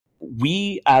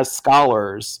we as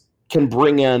scholars can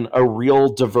bring in a real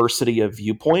diversity of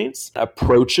viewpoints,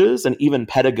 approaches, and even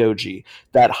pedagogy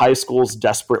that high schools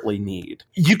desperately need.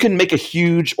 You can make a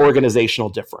huge organizational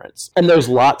difference. And there's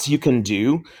lots you can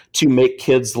do to make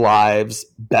kids' lives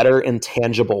better in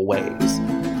tangible ways.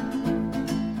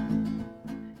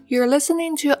 You're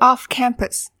listening to Off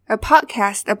Campus, a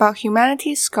podcast about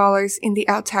humanities scholars in the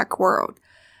outtech world.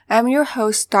 I'm your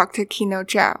host, Dr. Kino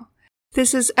Zhao.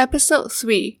 This is episode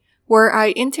 3, where I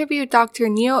interview Dr.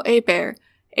 Neal Hebert,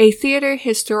 a theater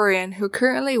historian who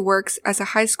currently works as a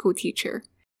high school teacher.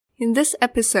 In this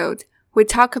episode, we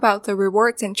talk about the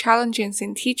rewards and challenges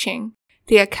in teaching,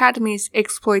 the academy's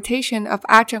exploitation of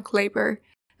adjunct labor,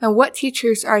 and what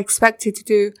teachers are expected to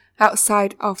do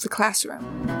outside of the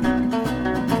classroom.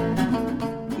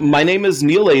 My name is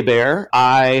Neal Hebert.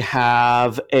 I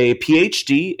have a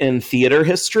PhD in theater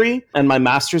history, and my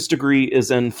master's degree is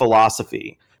in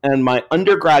philosophy. And my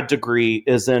undergrad degree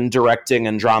is in directing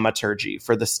and dramaturgy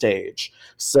for the stage.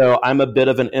 So I'm a bit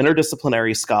of an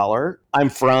interdisciplinary scholar. I'm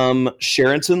from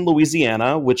Sharonton,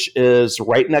 Louisiana, which is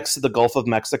right next to the Gulf of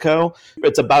Mexico.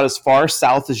 It's about as far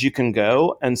south as you can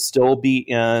go and still be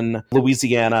in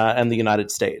Louisiana and the United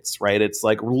States, right? It's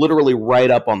like literally right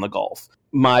up on the Gulf.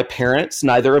 My parents,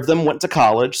 neither of them went to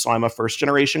college, so I'm a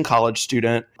first-generation college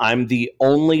student. I'm the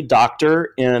only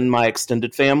doctor in my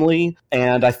extended family,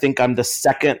 and I think I'm the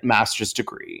second master's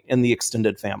degree in the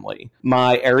extended family.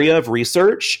 My area of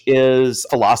research is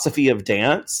philosophy of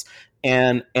dance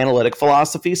and analytic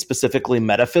philosophy, specifically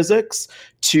metaphysics,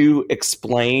 to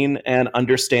explain and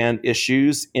understand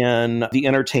issues in the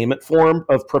entertainment form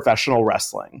of professional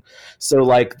wrestling. So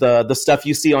like the stuff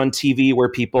you see on TV where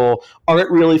people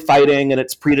aren't really fighting and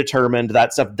it's predetermined,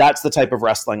 that stuff, that's the type of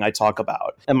wrestling I talk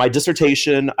about. In my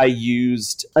dissertation, I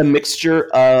used a mixture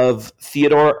of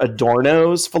Theodore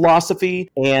Adorno's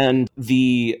philosophy and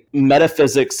the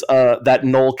metaphysics that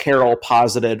Noel Carroll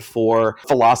posited for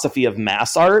philosophy of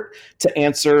mass art to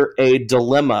answer a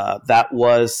dilemma that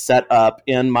was set up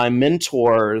in my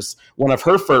mentor's, one of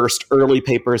her first early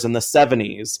papers in the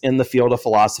 70s in the field of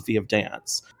philosophy of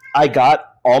dance. I got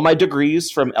all my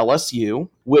degrees from LSU,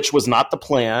 which was not the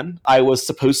plan. I was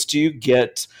supposed to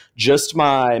get just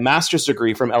my master's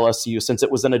degree from LSU since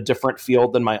it was in a different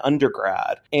field than my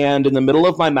undergrad. And in the middle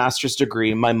of my master's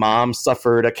degree, my mom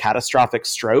suffered a catastrophic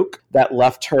stroke that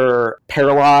left her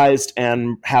paralyzed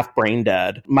and half brain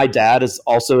dead. My dad is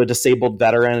also a disabled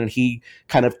veteran, and he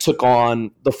kind of took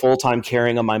on the full-time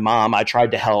caring of my mom. I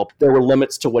tried to help. There were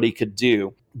limits to what he could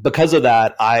do. Because of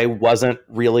that, I wasn't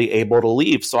really able to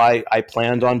leave. So I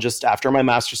planned on just after my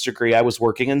master's degree, I was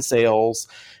working in sales,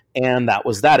 and that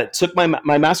was that. It took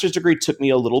my master's degree took me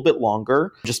a little bit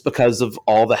longer just because of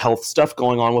all the health stuff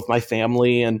going on with my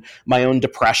family and my own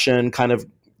depression, kind of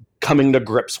coming to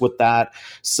grips with that.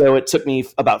 So it took me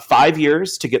about 5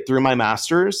 years to get through my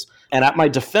master's. And at my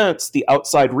defense, the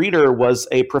outside reader was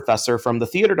a professor from the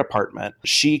theater department.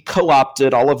 She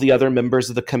co-opted all of the other members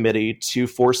of the committee to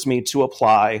force me to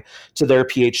apply to their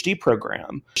PhD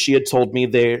program. She had told me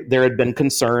there had been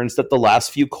concerns that the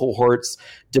last few cohorts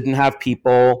didn't have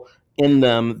people in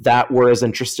them that were as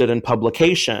interested in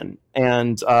publication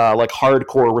and like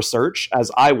hardcore research as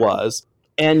I was.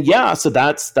 And yeah, so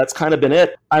that's kind of been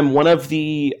it. I'm one of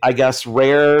the, I guess,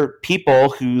 rare people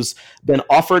who's been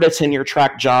offered a tenure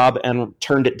track job and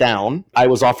turned it down. I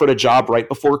was offered a job right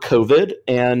before COVID,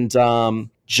 and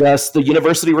just the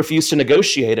university refused to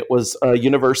negotiate. It was a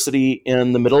university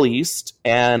in the Middle East,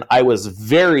 and I was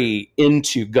very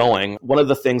into going. One of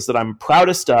the things that I'm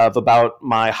proudest of about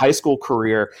my high school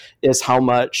career is how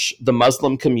much the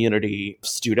Muslim community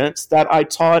students that I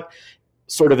taught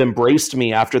sort of embraced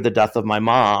me after the death of my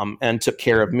mom and took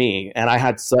care of me. And I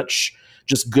had such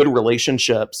just good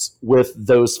relationships with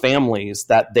those families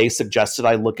that they suggested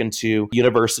I look into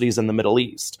universities in the Middle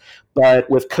East. But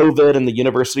with COVID and the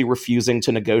university refusing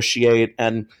to negotiate,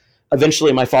 and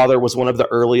eventually my father was one of the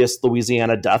earliest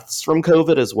Louisiana deaths from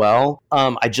COVID as well,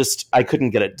 I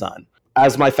couldn't get it done.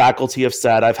 As my faculty have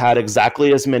said, I've had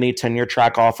exactly as many tenure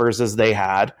track offers as they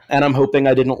had, and I'm hoping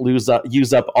I didn't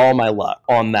use up all my luck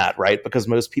on that, right? Because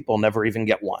most people never even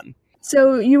get one.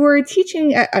 So you were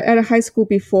teaching at a high school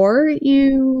before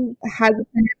you had the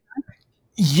tenure track?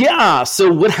 Yeah.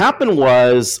 So what happened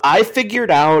was I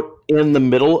figured out in the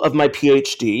middle of my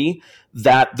PhD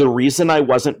that the reason I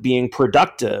wasn't being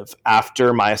productive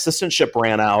after my assistantship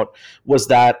ran out was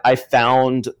that I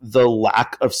found the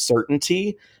lack of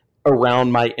certainty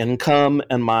around my income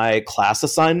and my class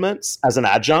assignments as an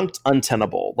adjunct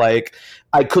untenable. Like,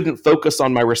 I couldn't focus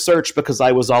on my research because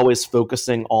I was always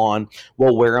focusing on,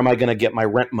 well, where am I going to get my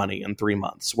rent money in 3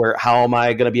 months? How am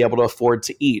I going to be able to afford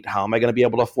to eat? How am I going to be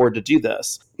able to afford to do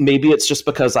this? Maybe it's just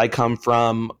because I come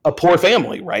from a poor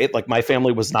family, right? Like, my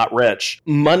family was not rich.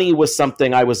 Money was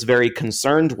something I was very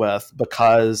concerned with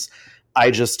because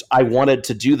I wanted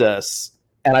to do this,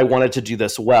 and I wanted to do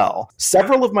this well.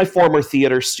 Several of my former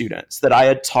theater students that I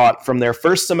had taught from their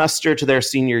first semester to their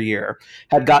senior year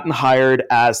had gotten hired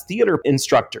as theater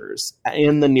instructors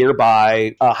in the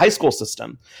nearby high school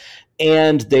system.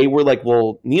 And they were like,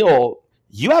 well, Neal,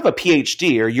 you have a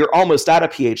PhD, or you're almost at a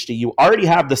PhD. You already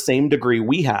have the same degree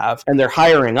we have, and they're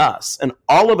hiring us. And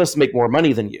all of us make more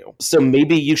money than you. So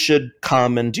maybe you should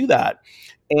come and do that.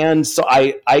 And so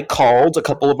I called a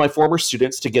couple of my former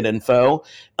students to get info.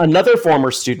 Another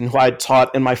former student who I had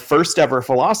taught in my first ever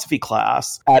philosophy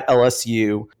class at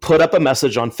LSU put up a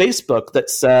message on Facebook that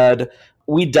said,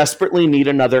 we desperately need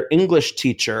another English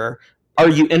teacher. Are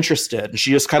you interested? And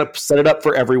she just kind of set it up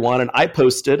for everyone. And I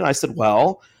posted, and I said,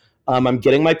 well, I'm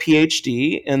getting my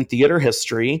PhD in theater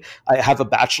history. I have a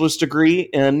bachelor's degree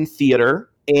in theater,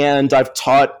 and I've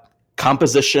taught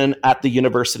composition at the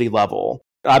university level.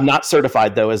 I'm not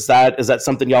certified, though. Is that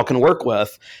something y'all can work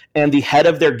with? And the head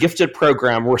of their gifted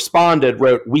program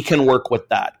wrote, we can work with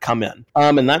that. Come in.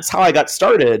 And that's how I got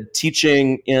started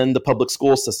teaching in the public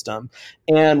school system.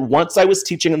 And once I was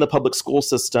teaching in the public school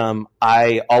system,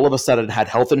 I all of a sudden had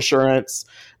health insurance.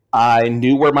 I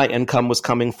knew where my income was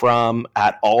coming from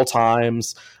at all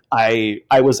times.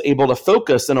 I was able to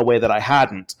focus in a way that I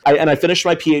hadn't. I finished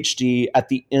my PhD at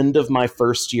the end of my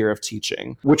first year of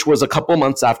teaching, which was a couple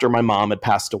months after my mom had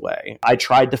passed away. I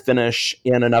tried to finish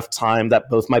in enough time that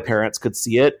both my parents could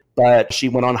see it, but she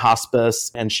went on hospice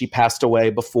and she passed away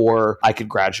before I could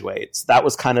graduate. So that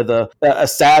was kind of a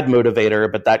sad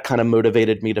motivator, but that kind of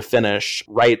motivated me to finish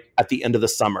right at the end of the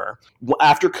summer.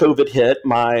 After COVID hit,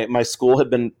 my school had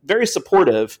been very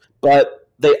supportive, but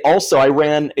I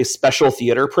ran a special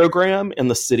theater program in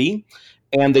the city,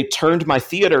 and they turned my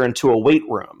theater into a weight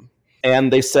room.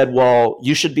 And they said, well,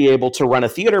 you should be able to run a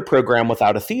theater program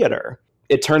without a theater.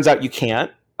 It turns out you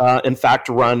can't, in fact,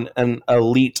 run an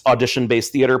elite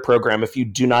audition-based theater program if you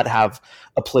do not have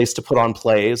a place to put on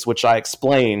plays, which I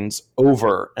explained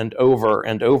over and over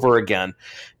and over again.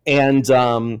 And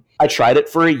I tried it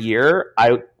for a year.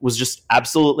 I was just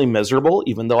absolutely miserable,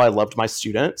 even though I loved my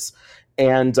students.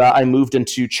 And I moved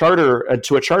into a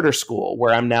charter school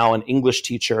where I'm now an English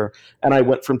teacher. And I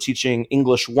went from teaching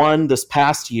English 1 this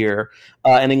past year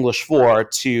and English 4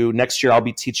 to next year I'll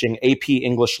be teaching AP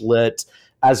English Lit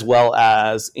as well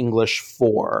as English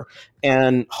 4.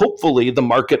 And hopefully the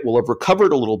market will have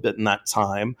recovered a little bit in that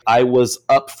time. I was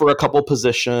up for a couple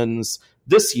positions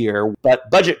this year, but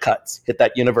budget cuts hit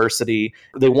that university.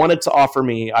 They wanted to offer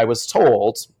me, I was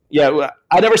told,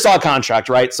 I never saw a contract,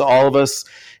 right? So all of us,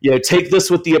 take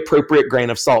this with the appropriate grain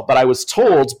of salt. But I was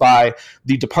told by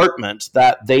the department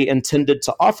that they intended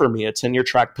to offer me a tenure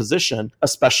track position,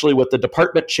 especially with the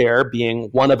department chair being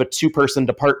one of a 2-person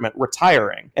department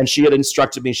retiring. And she had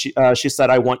instructed me, she said,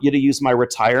 I want you to use my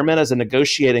retirement as a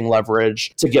negotiating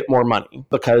leverage to get more money,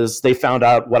 because they found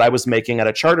out what I was making at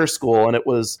a charter school, and it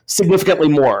was significantly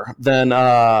more than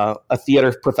a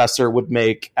theater professor would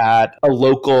make at a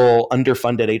local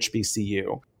underfunded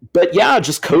HBCU. But yeah,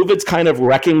 just COVID's kind of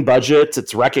wrecking budgets.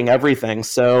 It's wrecking everything.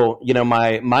 So,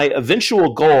 my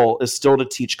eventual goal is still to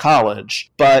teach college.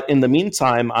 But in the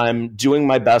meantime, I'm doing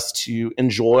my best to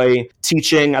enjoy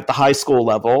teaching at the high school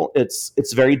level.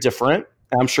 It's very different.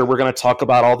 I'm sure we're going to talk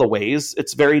about all the ways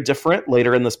it's very different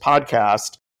later in this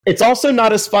podcast. It's also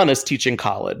not as fun as teaching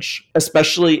college,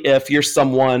 especially if you're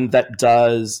someone that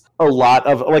does a lot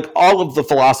of, like, all of the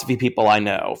philosophy people I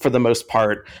know, for the most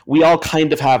part, we all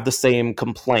kind of have the same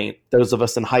complaint, those of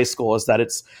us in high school, is that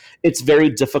it's very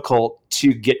difficult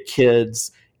to get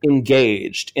kids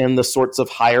engaged in the sorts of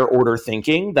higher order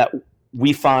thinking that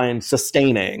we find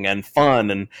sustaining and fun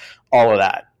and all of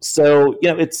that. So,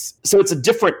 it's a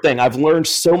different thing. I've learned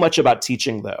so much about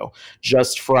teaching, though,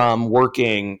 just from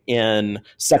working in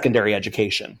secondary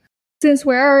education. Since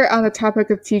we're on the topic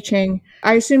of teaching,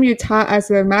 I assume you taught as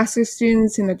a master's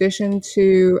student in addition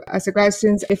to as a grad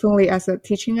student, if only as a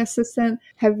teaching assistant.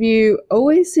 Have you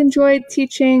always enjoyed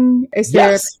teaching? Is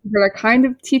there a particular kind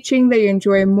of teaching that you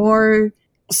enjoy more?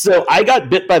 So I got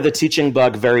bit by the teaching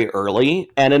bug very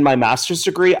early, and in my master's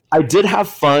degree, I did have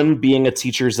fun being a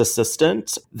teacher's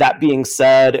assistant. That being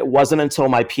said, it wasn't until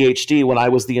my PhD, when I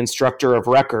was the instructor of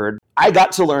record, I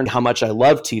got to learn how much I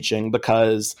love teaching,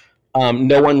 because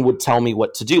No one would tell me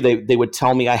what to do. They would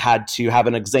tell me I had to have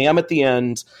an exam at the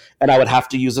end and I would have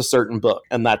to use a certain book,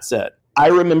 and that's it. I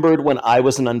remembered when I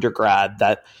was an undergrad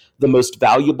that the most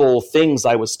valuable things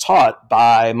I was taught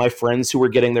by my friends who were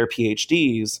getting their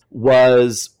PhDs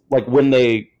was like when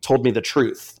they told me the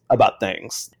truth about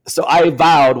things. So I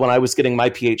vowed when I was getting my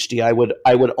PhD,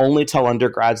 I would only tell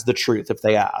undergrads the truth if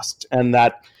they asked. And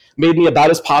that made me about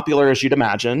as popular as you'd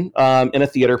imagine in a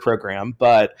theater program,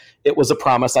 but it was a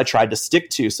promise I tried to stick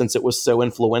to since it was so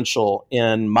influential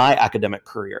in my academic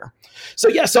career. So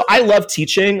I love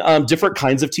teaching, different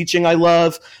kinds of teaching I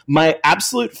love. My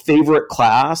absolute favorite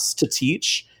class to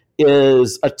teach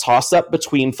is a toss-up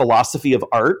between philosophy of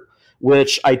art,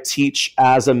 which I teach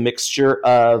as a mixture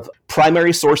of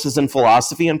primary sources in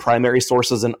philosophy and primary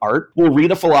sources in art. We'll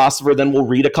read a philosopher, then we'll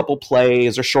read a couple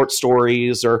plays or short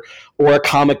stories or a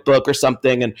comic book or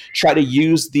something and try to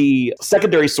use the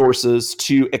secondary sources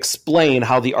to explain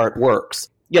how the art works.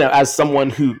 As someone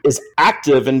who is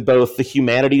active in both the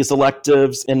humanities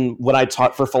electives and when I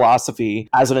taught for philosophy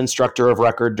as an instructor of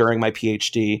record during my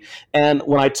PhD, and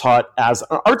when I taught as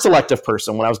an arts elective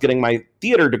person when I was getting my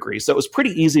theater degree. So it was pretty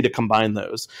easy to combine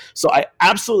those. So I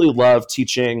absolutely love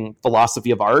teaching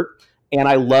philosophy of art. And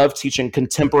I love teaching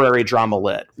contemporary drama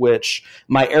lit, which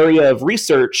my area of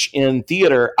research in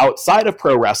theater outside of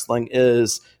pro wrestling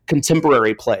is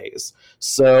contemporary plays.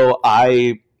 So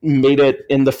I made it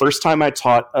in the first time I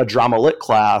taught a drama lit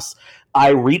class. I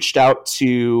reached out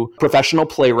to professional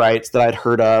playwrights that I'd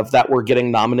heard of that were getting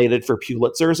nominated for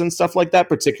Pulitzers and stuff like that,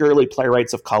 particularly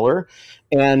playwrights of color,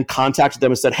 and contacted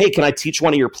them and said, hey, can I teach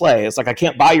one of your plays? Like, I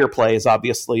can't buy your plays,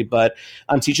 obviously, but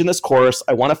I'm teaching this course.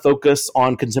 I want to focus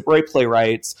on contemporary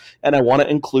playwrights, and I want to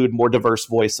include more diverse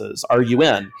voices. Are you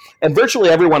in? And virtually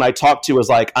everyone I talked to was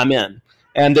like, I'm in.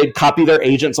 And they'd copy their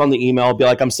agents on the email, be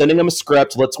like, I'm sending them a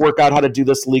script. Let's work out how to do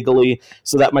this legally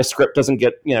so that my script doesn't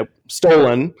get,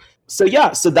 stolen. So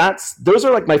those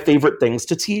are like my favorite things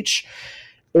to teach.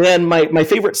 And my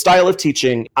favorite style of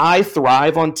teaching, I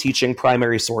thrive on teaching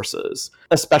primary sources,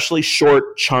 especially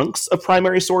short chunks of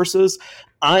primary sources.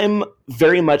 I'm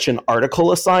very much an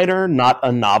article assigner, not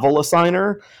a novel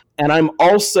assigner. And I'm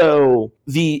also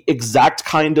the exact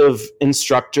kind of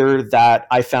instructor that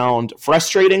I found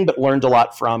frustrating but learned a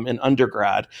lot from in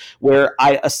undergrad, where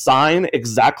I assign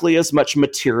exactly as much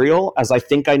material as I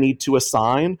think I need to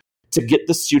assign to get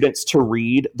the students to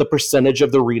read the percentage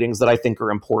of the readings that I think are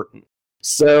important.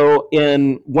 So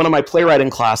in one of my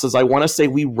playwriting classes, I want to say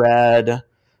we read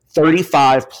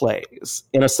 35 plays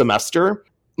in a semester.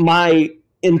 My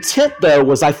intent, though,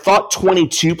 was I thought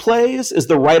 22 plays is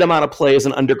the right amount of plays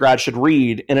an undergrad should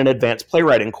read in an advanced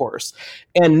playwriting course.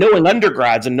 And knowing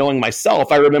undergrads and knowing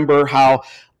myself, I remember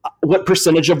what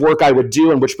percentage of work I would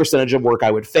do and which percentage of work I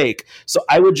would fake. So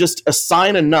I would just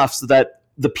assign enough so that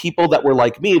the people that were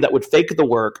like me that would fake the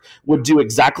work would do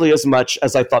exactly as much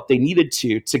as I thought they needed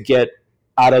to get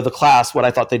out of the class what I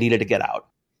thought they needed to get out.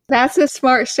 That's a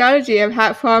smart strategy. I've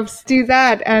had profs do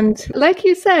that. And like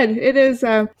you said, it is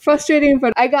frustrating,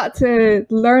 but I got to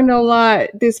learn a lot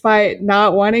despite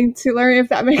not wanting to learn, if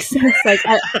that makes sense. Like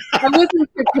I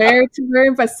wasn't prepared to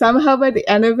learn, but somehow by the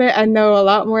end of it, I know a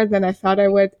lot more than I thought I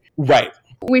would. Right.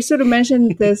 We sort of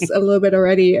mentioned this a little bit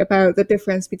already about the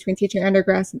difference between teaching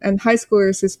undergrads and high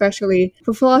schoolers, especially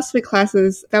for philosophy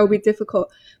classes. That would be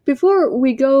difficult. Before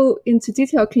we go into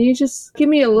detail, can you just give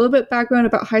me a little bit background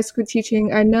about high school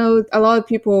teaching? I know a lot of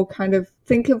people kind of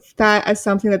think of that as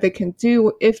something that they can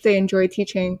do if they enjoy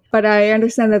teaching, but I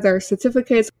understand that there are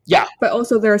certificates. Yeah. But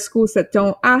also there are schools that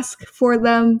don't ask for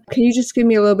them. Can you just give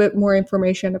me a little bit more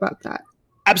information about that?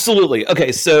 Absolutely.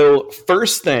 Okay, so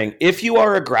first thing, if you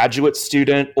are a graduate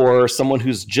student or someone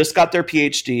who's just got their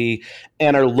PhD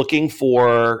and are looking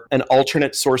for an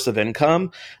alternate source of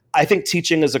income, I think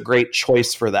teaching is a great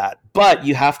choice for that. But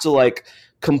you have to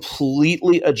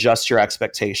completely adjust your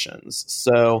expectations.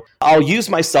 So I'll use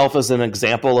myself as an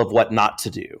example of what not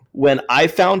to do. When I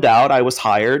found out I was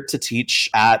hired to teach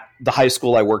at the high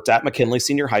school I worked at, McKinley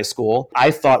Senior High School,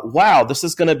 I thought, wow, this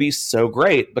is going to be so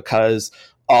great because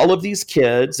all of these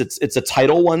kids, it's a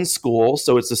Title I school,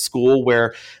 so it's a school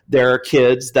where there are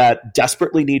kids that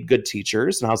desperately need good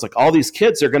teachers. And I was like, all these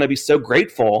kids are going to be so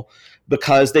grateful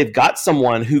because they've got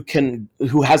someone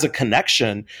who has a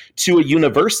connection to a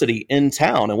university in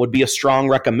town and would be a strong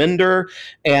recommender,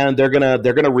 and they're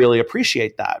gonna really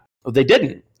appreciate that. They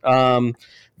didn't.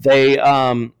 They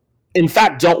in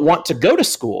fact don't want to go to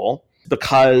school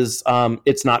because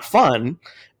it's not fun,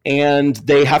 and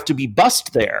they have to be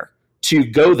bused there to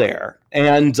go there.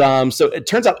 And so it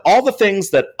turns out all the things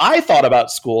that I thought about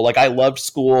school, like I loved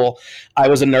school, I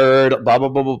was a nerd, blah, blah,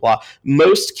 blah, blah, blah.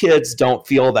 Most kids don't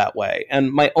feel that way.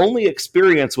 And my only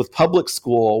experience with public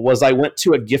school was I went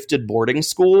to a gifted boarding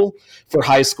school for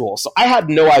high school. So I had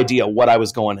no idea what I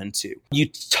was going into. You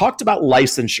talked about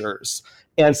licensures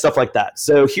and stuff like that.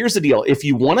 So here's the deal. If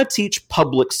you want to teach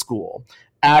public school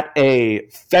at a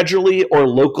federally or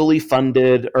locally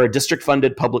funded or a district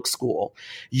funded public school,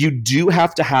 you do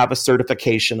have to have a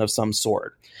certification of some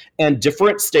sort. And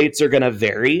different states are going to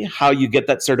vary how you get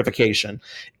that certification.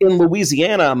 In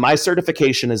Louisiana, my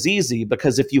certification is easy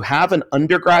because if you have an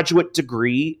undergraduate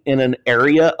degree in an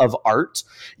area of art,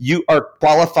 you are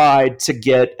qualified to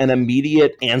get an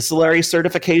immediate ancillary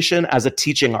certification as a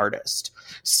teaching artist.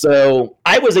 So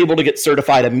I was able to get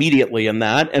certified immediately in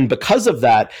that. And because of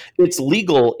that, it's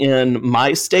legal in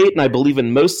my state, and I believe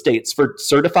in most states, for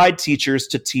certified teachers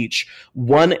to teach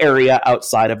one area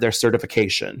outside of their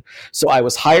certification. So I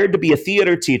was hired to be a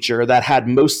theater teacher that had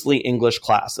mostly English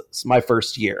classes my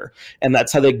first year. And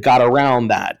that's how they got around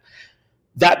that.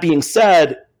 That being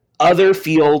said, other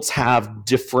fields have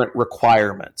different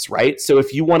requirements, right? So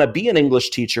if you want to be an English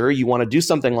teacher, you want to do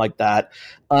something like that,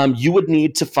 you would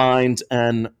need to find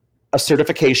a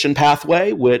certification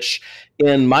pathway, which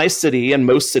in my city and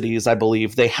most cities, I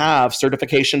believe, they have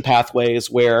certification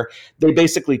pathways where they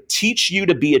basically teach you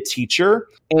to be a teacher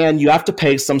and you have to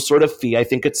pay some sort of fee. I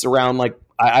think it's around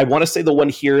I want to say the one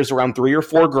here is around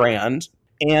 $3 or $4 grand.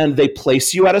 And they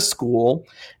place you at a school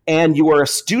and you are a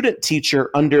student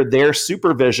teacher under their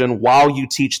supervision while you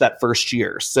teach that first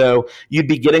year. So you'd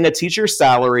be getting a teacher's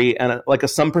salary and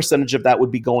some percentage of that would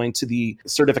be going to the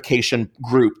certification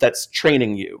group that's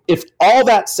training you. If all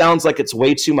that sounds like it's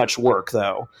way too much work,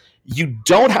 though, you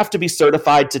don't have to be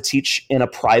certified to teach in a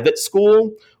private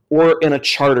school or in a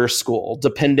charter school,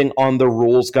 depending on the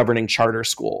rules governing charter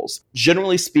schools.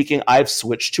 Generally speaking, I've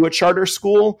switched to a charter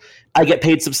school. I get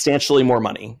paid substantially more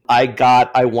money. I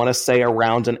got, I want to say,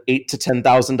 around an $8,000 to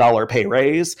 $10,000 pay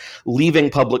raise, leaving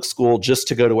public school just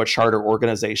to go to a charter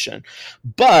organization.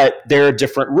 But there are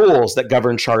different rules that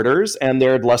govern charters, and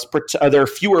there are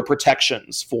fewer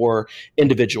protections for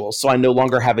individuals. So I no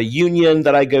longer have a union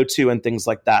that I go to and things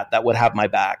like that would have my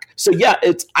back. So yeah,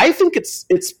 I think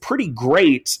it's pretty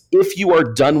great if you are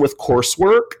done with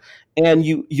coursework and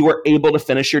you are able to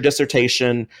finish your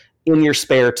dissertation in your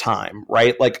spare time,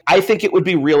 right? I think it would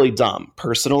be really dumb,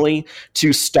 personally,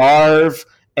 to starve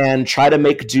and try to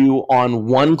make do on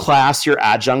one class you're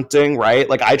adjuncting, right?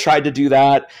 I tried to do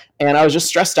that and I was just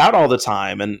stressed out all the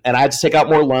time and I had to take out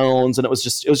more loans and it was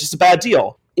just a bad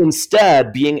deal.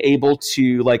 Instead, being able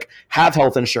to have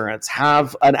health insurance,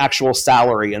 have an actual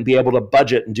salary and be able to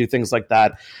budget and do things like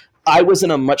that, I was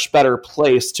in a much better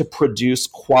place to produce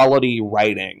quality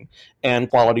writing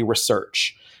and quality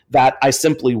research that I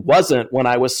simply wasn't when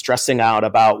I was stressing out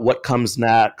about what comes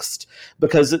next.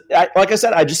 Because, like I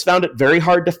said, I just found it very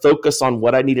hard to focus on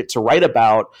what I needed to write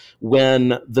about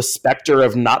when the specter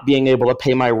of not being able to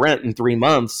pay my rent in 3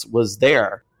 months was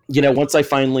there. Once I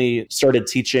finally started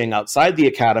teaching outside the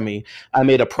academy, I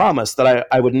made a promise that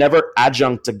I would never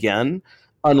adjunct again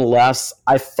unless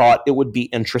I thought it would be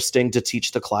interesting to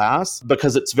teach the class,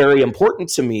 because it's very important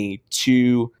to me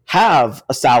to have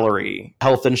a salary,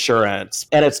 health insurance.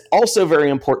 And it's also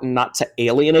very important not to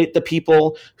alienate the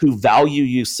people who value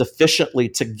you sufficiently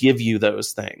to give you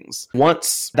those things.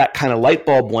 Once that kind of light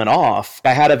bulb went off,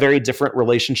 I had a very different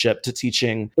relationship to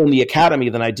teaching in the academy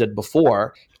than I did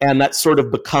before. And that's sort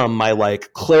of become my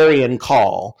clarion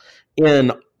call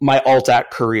in my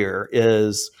alt-act career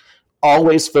is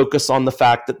always focus on the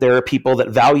fact that there are people that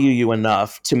value you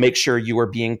enough to make sure you are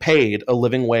being paid a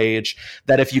living wage,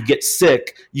 that if you get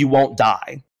sick, you won't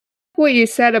die. What you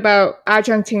said about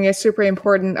adjuncting is super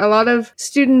important. A lot of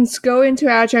students go into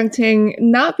adjuncting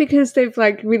not because they've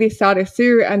really thought it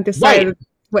through and decided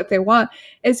what they want.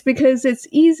 It's because it's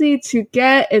easy to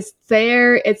get, it's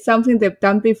there, it's something they've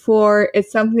done before, it's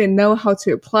something they know how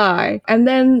to apply. And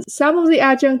then some of the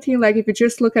adjuncting, if you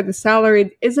just look at the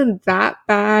salary, isn't that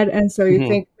bad. And so you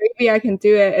think, maybe I can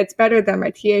do it. It's better than my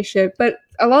TA-ship. But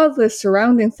a lot of the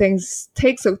surrounding things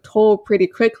takes a toll pretty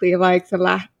quickly, like the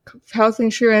lack of health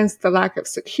insurance, the lack of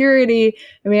security.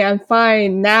 I mean, I'm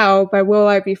fine now, but will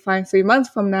I be fine 3 months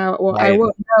from now? Well, I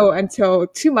won't know until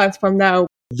 2 months from now.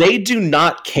 They do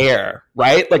not care,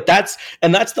 right? That's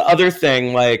the other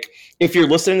thing. If you're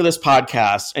listening to this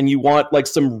podcast and you want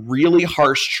some really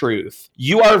harsh truth,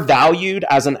 you are valued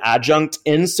as an adjunct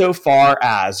insofar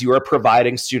as you are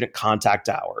providing student contact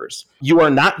hours. You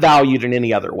are not valued in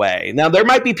any other way. Now, there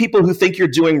might be people who think you're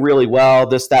doing really well,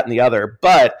 this, that, and the other,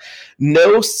 but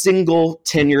no single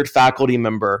tenured faculty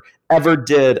member ever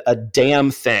did a damn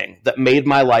thing that made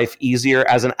my life easier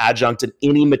as an adjunct in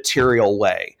any material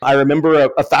way. I remember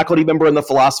a faculty member in the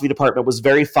philosophy department was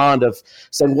very fond of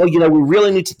saying, well, we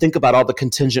really need to think about all the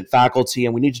contingent faculty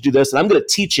and we need to do this. And I'm going to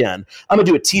teach in. I'm going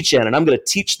to do a teach in and I'm going to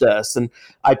teach this. And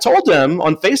I told him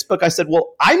on Facebook, I said,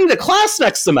 well, I need a class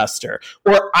next semester.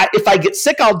 Or if I get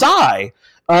sick, I'll die.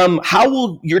 How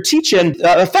will your teach-in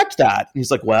affect that? And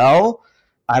he's like, well,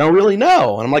 I don't really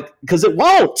know. And I'm like, because it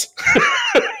won't.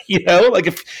 Like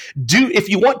if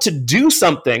you want to do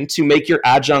something to make your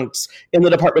adjuncts in the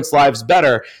department's lives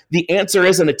better, the answer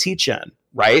isn't a teach-in.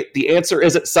 Right? The answer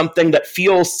isn't something that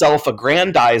feels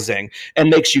self-aggrandizing and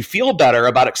makes you feel better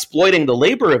about exploiting the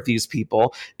labor of these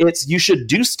people. It's you should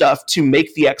do stuff to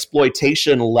make the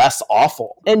exploitation less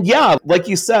awful. And yeah, like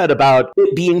you said about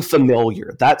it being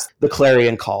familiar, that's the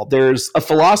clarion call. There's a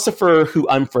philosopher who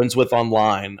I'm friends with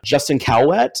online, Justin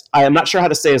Calouette. I am not sure how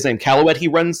to say his name. Calouette,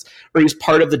 he's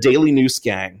part of the Daily News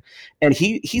Gang. And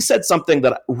he said something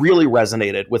that really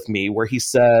resonated with me, where he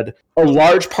said a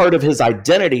large part of his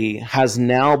identity has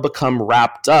now become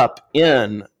wrapped up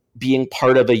in being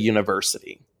part of a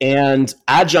university. And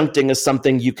adjuncting is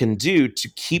something you can do to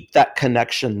keep that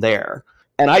connection there.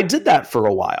 And I did that for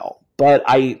a while, but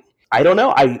I don't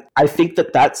know. I think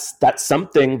that's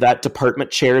something that department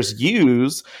chairs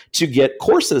use to get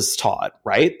courses taught,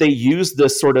 right? They use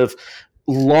this sort of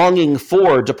longing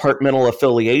for departmental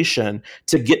affiliation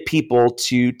to get people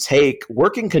to take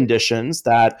working conditions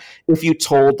that if you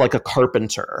told like a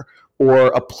carpenter or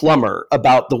a plumber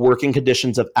about the working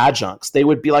conditions of adjuncts, they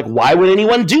would be like, why would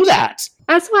anyone do that?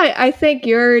 That's why I think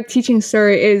your teaching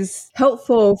story is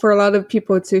helpful for a lot of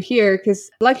people to hear,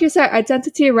 because like you said,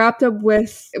 identity wrapped up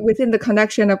within the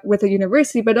connection with a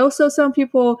university, but also some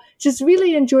people just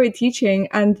really enjoy teaching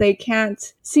and they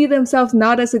can't see themselves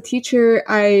not as a teacher.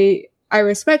 I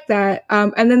respect that.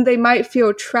 And then they might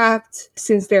feel trapped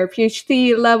since they're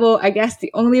PhD level. I guess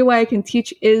the only way I can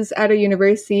teach is at a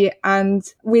university. And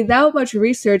without much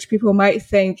research, people might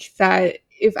think that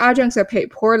if adjuncts are paid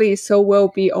poorly, so will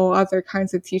be all other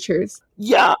kinds of teachers.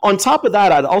 Yeah. On top of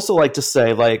that, I'd also like to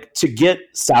say, to get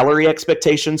salary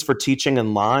expectations for teaching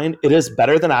in line, it is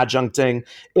better than adjuncting.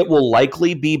 It will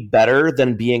likely be better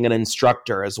than being an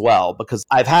instructor as well, because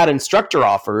I've had instructor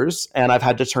offers and I've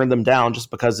had to turn them down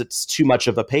just because it's too much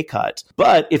of a pay cut.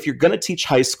 But if you're going to teach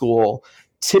high school,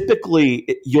 typically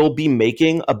you'll be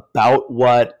making about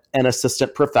what an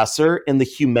assistant professor in the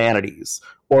humanities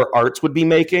or arts would be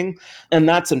making. And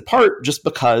that's in part just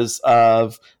because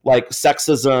of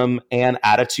sexism and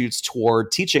attitudes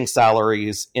toward teaching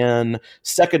salaries in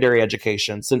secondary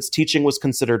education. Since teaching was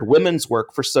considered women's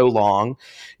work for so long,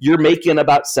 you're making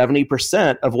about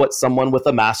 70% of what someone with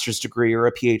a master's degree or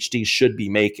a PhD should be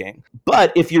making.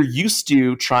 But if you're used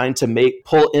to trying to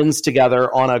pull ends together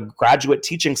on a graduate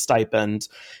teaching stipend,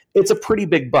 it's a pretty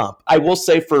big bump. I will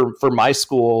say for my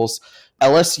schools,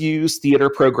 LSU's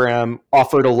theater program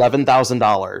offered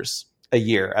 $11,000 a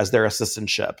year as their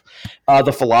assistantship.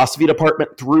 The philosophy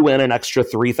department threw in an extra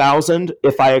 $3,000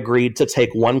 if I agreed to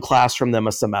take one class from them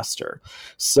a semester.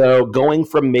 So going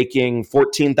from making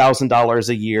 $14,000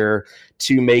 a year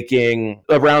to making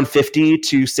around $50,000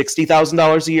 to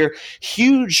 $60,000 a year,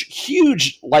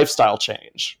 huge lifestyle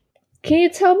change. Can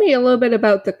you tell me a little bit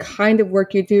about the kind of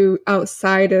work you do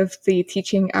outside of the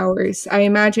teaching hours? I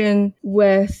imagine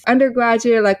with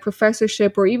undergraduate, like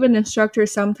professorship or even instructor,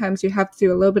 sometimes you have to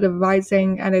do a little bit of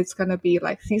advising and it's going to be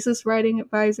like thesis writing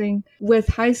advising. With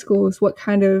high schools, what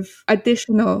kind of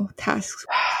additional tasks?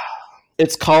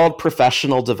 It's called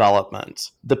professional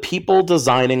development. The people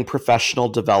designing professional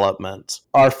development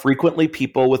are frequently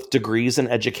people with degrees in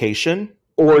education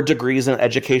or degrees in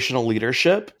educational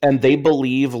leadership, and they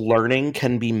believe learning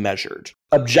can be measured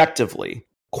objectively,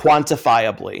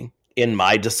 quantifiably. In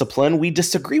my discipline, we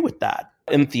disagree with that.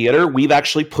 In theater, we've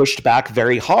actually pushed back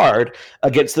very hard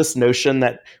against this notion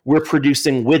that we're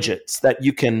producing widgets that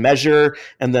you can measure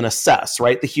and then assess,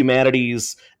 right? The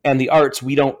humanities and the arts,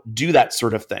 we don't do that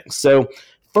sort of thing. So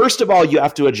first of all, you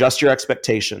have to adjust your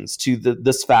expectations to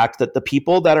this fact that the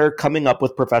people that are coming up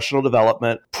with professional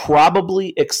development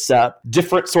probably accept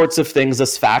different sorts of things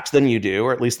as fact than you do,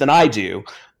 or at least than I do.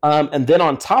 And then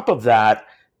on top of that,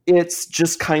 it's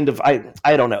just kind of,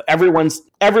 I don't know. Everyone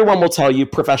will tell you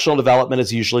professional development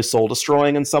is usually soul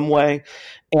destroying in some way.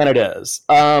 And it is.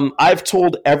 I've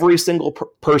told every single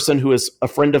person who is a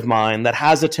friend of mine that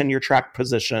has a tenure track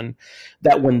position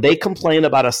that when they complain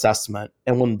about assessment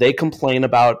and when they complain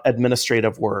about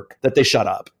administrative work, that they shut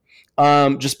up.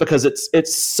 Just because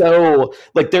it's so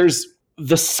there's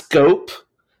the scope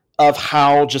of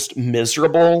how just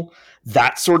miserable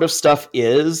that sort of stuff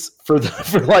is for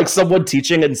like someone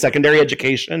teaching in secondary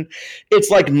education, it's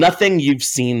like nothing you've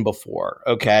seen before.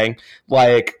 Okay.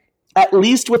 Like, at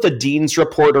least with a dean's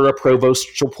report or a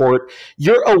provost's report,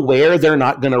 you're aware they're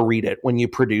not going to read it when you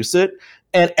produce it.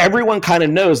 And everyone kind of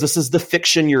knows this is the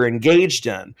fiction you're engaged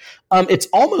in. It's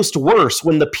almost worse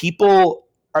when the people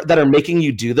that are making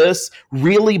you do this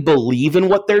really believe in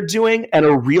what they're doing and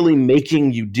are really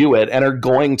making you do it and are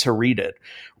going to read it,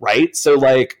 right? So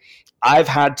like I've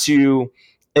had to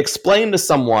explain to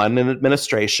someone in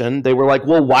administration, they were like,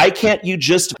 well, why can't you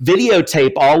just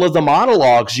videotape all of the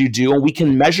monologues you do and we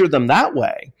can measure them that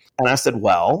way? And I said,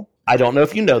 well, I don't know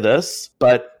if you know this,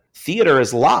 but theater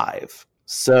is live.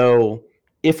 So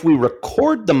if we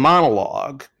record the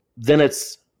monologue, then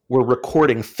we're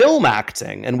recording film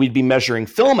acting and we'd be measuring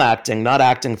film acting, not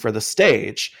acting for the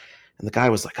stage. And the guy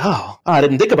was like, oh, I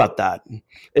didn't think about that.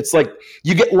 It's like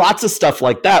you get lots of stuff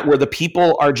like that where the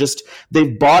people are just,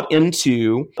 they've bought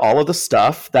into all of the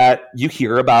stuff that you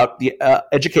hear about the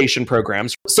education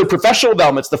programs. So professional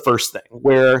development's the first thing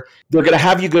where they're going to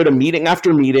have you go to meeting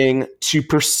after meeting to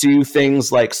pursue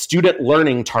things like student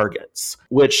learning targets,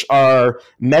 which are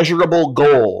measurable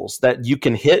goals that you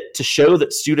can hit to show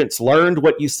that students learned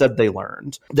what you said they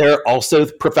learned. There are also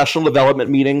professional development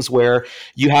meetings where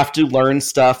you have to learn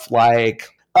stuff like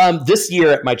this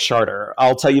year at my charter,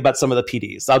 I'll tell you about some of the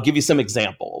PDs. I'll give you some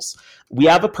examples. We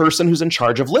have a person who's in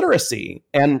charge of literacy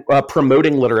and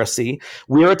promoting literacy.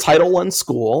 We're a Title I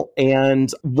school, and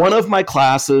one of my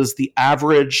classes, the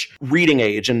average reading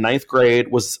age in ninth grade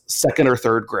was second or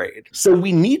third grade. So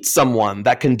we need someone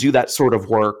that can do that sort of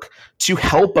work to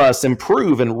help us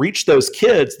improve and reach those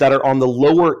kids that are on the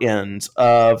lower end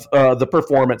of the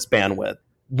performance bandwidth.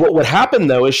 What would happen,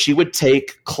 though, is she would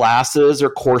take classes or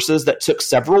courses that took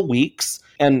several weeks,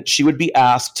 and she would be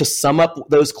asked to sum up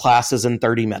those classes in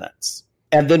 30 minutes.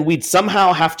 And then we'd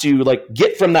somehow have to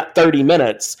get from that 30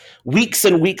 minutes, weeks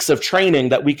and weeks of training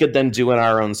that we could then do in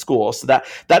our own school. So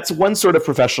that's one sort of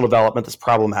professional development that's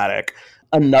problematic.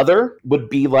 Another would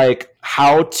be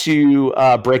how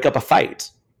to break up a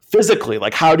fight. Physically,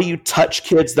 how do you touch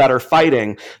kids that are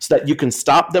fighting so that you can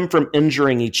stop them from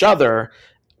injuring each other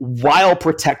while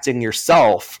protecting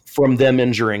yourself from them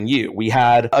injuring you. We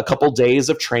had a couple days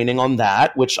of training on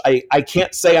that, which I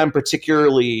can't say I'm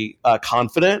particularly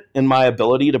confident in my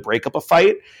ability to break up a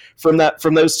fight from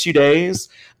those 2 days.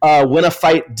 When a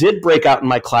fight did break out in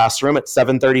my classroom at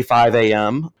 7:35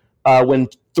 a.m., when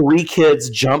 3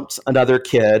 kids jumped another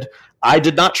kid, I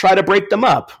did not try to break them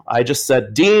up. I just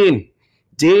said, Dean,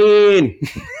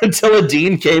 until a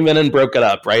dean came in and broke it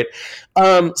up, right?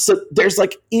 So there's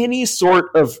any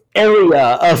sort of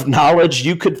area of knowledge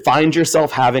you could find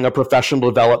yourself having a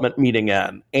professional development meeting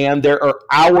in. And there are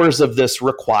hours of this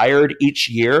required each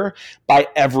year by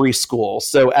every school.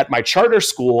 So at my charter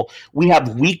school, we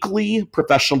have weekly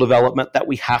professional development that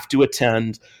we have to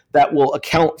attend that will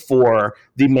account for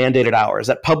the mandated hours.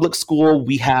 At public school,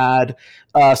 we had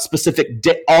specific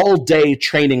all-day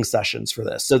training sessions for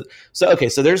this.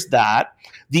 So there's that.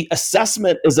 The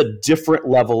assessment is a different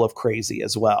level of crazy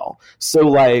as well.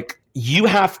 So you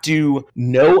have to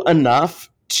know enough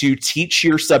to teach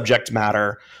your subject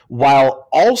matter while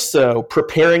also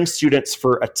preparing students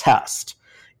for a test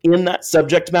in that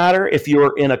subject matter. If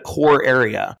you're in a core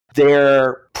area,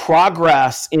 their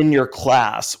progress in your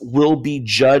class will be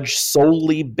judged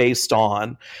solely based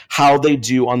on how they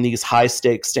do on these high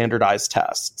stakes standardized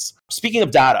tests. Speaking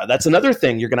of data, that's another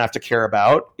thing you're going to have to care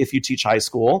about if you teach high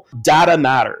school. Data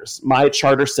matters. My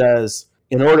charter says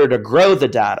in order to grow the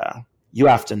data, you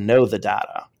have to know the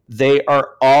data. They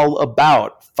are all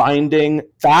about finding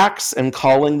facts and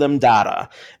calling them data.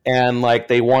 And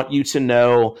they want you to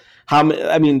know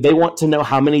they want to know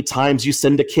how many times you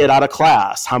send a kid out of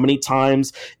class. How many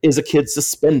times is a kid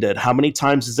suspended? How many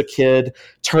times does a kid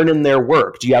turn in their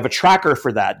work? Do you have a tracker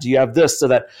for that? Do you have this so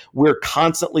that we're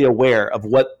constantly aware of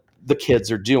what the kids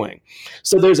are doing?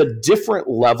 So there's a different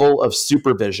level of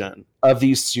supervision of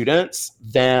these students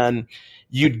than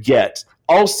you'd get.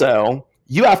 Also,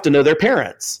 you have to know their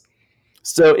parents.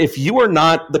 So if you are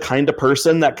not the kind of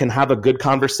person that can have a good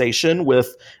conversation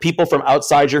with people from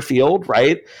outside your field,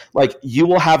 right? You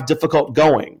will have difficult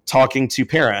talking to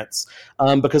parents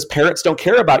because parents don't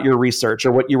care about your research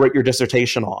or what you wrote your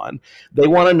dissertation on. They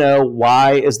want to know,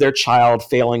 why is their child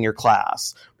failing your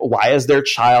class? Why is their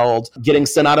child getting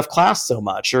sent out of class so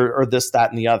much, or this, that,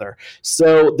 and the other?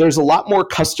 So there's a lot more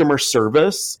customer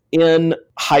service in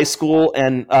high school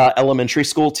and elementary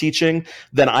school teaching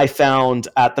than I found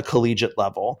at the collegiate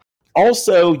level.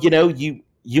 Also,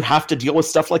 you have to deal with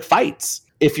stuff like fights.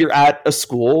 if you're at a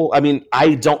school, I mean,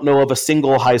 I don't know of a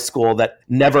single high school that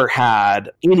never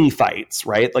had any fights,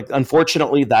 right? Like,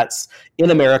 unfortunately, that's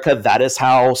in America, that is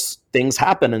how things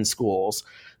happen in schools.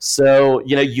 So,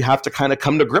 you have to kind of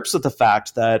come to grips with the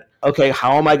fact that, okay,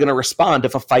 how am I going to respond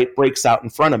if a fight breaks out in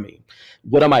front of me?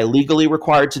 What am I legally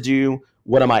required to do?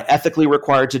 What am I ethically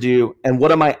required to do? And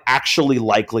what am I actually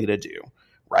likely to do?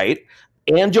 Right?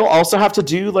 And you'll also have to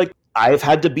do, like, I've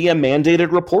had to be a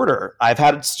mandated reporter. I've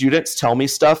had students tell me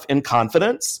stuff in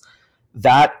confidence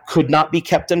that could not be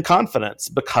kept in confidence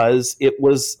because it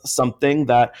was something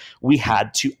that we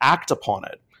had to act upon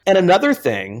it. And another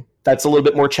thing that's a little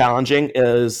bit more challenging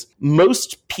is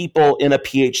most people in a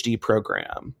PhD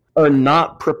program are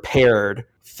not prepared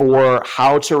for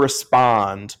how to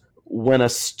respond when a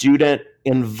student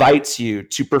invites you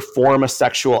to perform a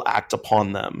sexual act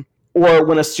upon them, or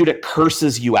when a student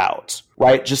curses you out,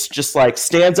 right? Just like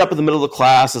stands up in the middle of the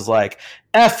class, is like,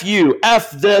 F you,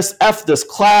 F this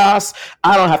class.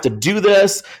 I don't have to do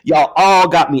this. Y'all all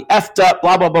got me effed up,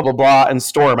 blah, blah, blah, blah, blah, and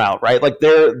storm out, right? Like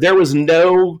there was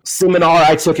no seminar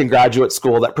I took in graduate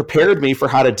school that prepared me for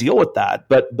how to deal with that.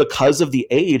 But because of the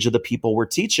age of the people we're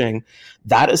teaching,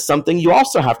 that is something you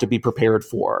also have to be prepared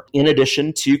for. In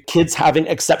addition to kids having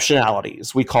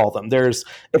exceptionalities, we call them. There's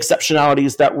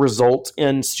exceptionalities that result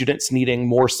in students needing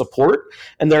more support,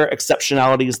 and there are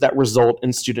exceptionalities that result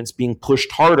in students being pushed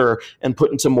harder and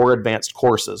put into more advanced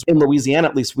courses. In Louisiana,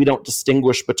 at least, we don't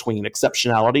distinguish between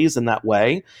exceptionalities in that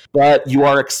way, but you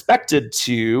are expected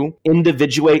to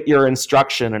individuate your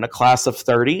instruction in a class of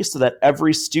 30 so that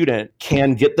every student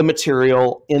can get the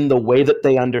material in the way that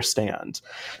they understand.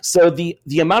 So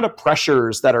the amount of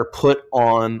pressures that are put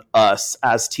on us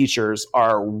as teachers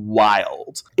are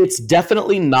wild. It's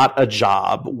definitely not a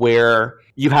job where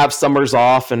you have summers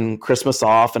off and Christmas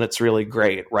off and it's really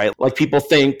great, right? Like, people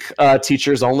think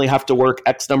teachers only have to work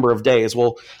X number of days.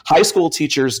 Well, high school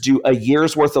teachers do a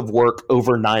year's worth of work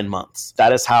over 9 months.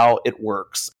 That is how it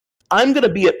works. I'm going to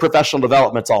be at professional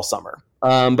developments all summer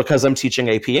because I'm teaching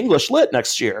AP English Lit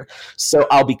next year. So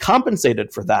I'll be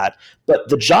compensated for that. But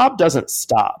the job doesn't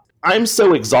stop. I'm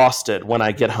so exhausted when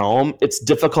I get home. It's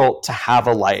difficult to have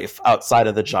a life outside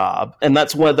of the job. And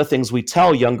that's one of the things we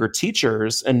tell younger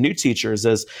teachers and new teachers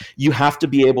is you have to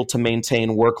be able to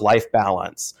maintain work-life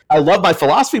balance. I love my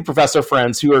philosophy professor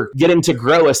friends who are getting to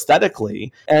grow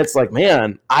aesthetically. And it's like,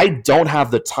 man, I don't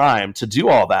have the time to do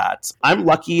all that. I'm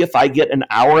lucky if I get an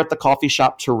hour at the coffee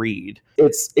shop to read.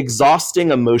 It's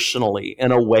exhausting emotionally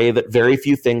in a way that very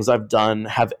few things I've done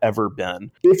have ever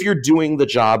been. If you're doing the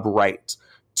job right,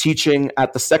 teaching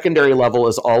at the secondary level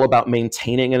is all about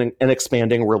maintaining and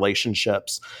expanding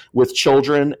relationships with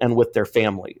children and with their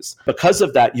families. Because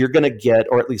of that, you're going to get,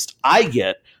 or at least I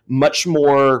get, much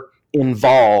more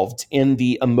involved in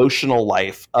the emotional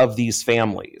life of these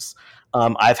families.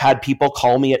 I've had people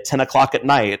call me at 10 o'clock at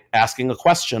night asking a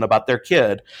question about their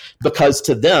kid because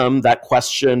to them, that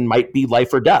question might be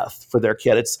life or death for their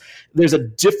kid. There's a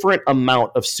different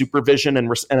amount of supervision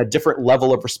and a different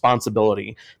level of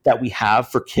responsibility that we have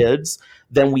for kids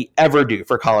than we ever do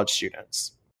for college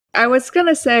students. I was going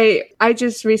to say, I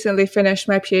just recently finished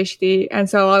my PhD, and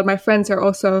so a lot of my friends are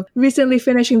also recently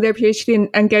finishing their PhD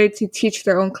and getting to teach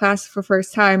their own class for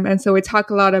first time. And so we talk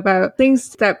a lot about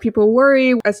things that people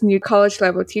worry as new college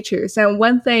level teachers. And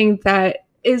one thing that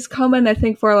is common, I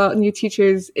think, for a lot of new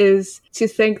teachers is to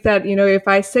think that, if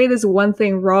I say this one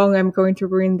thing wrong, I'm going to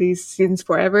ruin these students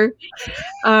forever.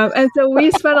 And so we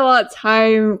spend a lot of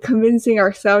time convincing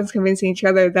ourselves, convincing each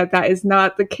other that that is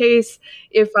not the case.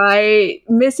 If I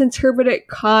misinterpreted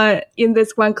Kant in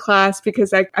this one class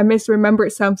because I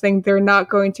misremembered something, they're not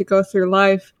going to go through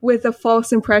life with a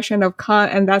false impression of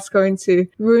Kant, and that's going to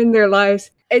ruin their lives.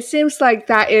 It seems like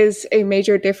that is a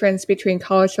major difference between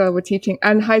college level teaching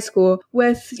and high school.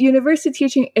 With university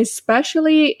teaching,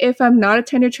 especially if I'm not a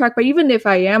tenure track, but even if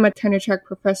I am a tenure track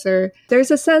professor,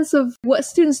 there's a sense of what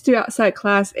students do outside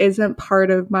class isn't part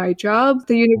of my job.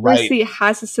 The university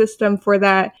has a system for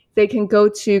that. They can go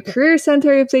to career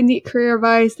center if they need career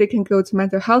advice. They can go to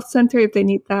mental health center if they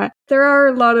need that. There are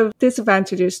a lot of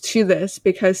disadvantages to this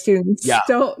because students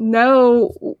don't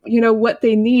know, what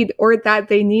they need or that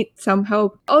they need some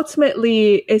help.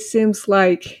 Ultimately, it seems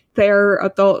like they're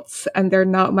adults and they're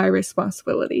not my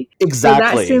responsibility. Exactly.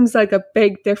 So that seems like a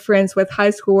big difference with high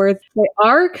school where they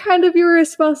are kind of your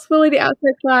responsibility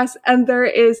outside class. And there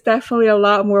is definitely a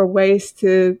lot more ways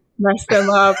to mess them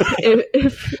up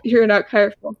if you're not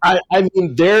careful. I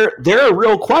mean, there are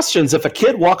real questions. If a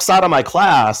kid walks out of my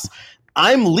class,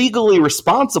 I'm legally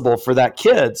responsible for that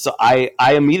kid. So I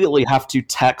immediately have to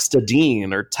text a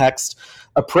dean or text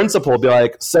a principal will be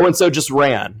like, so-and-so just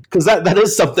ran. Because that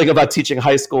is something about teaching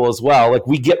high school as well. Like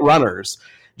we get runners,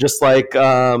 just like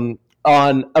on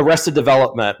Arrested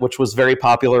Development, which was very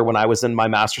popular when I was in my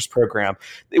master's program.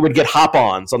 They would get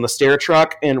hop-ons on the stair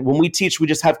truck. And when we teach, we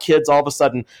just have kids all of a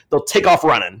sudden, they'll take off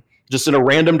running just in a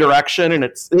random direction. And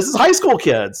this is high school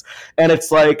kids. And it's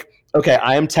like, okay,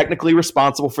 I am technically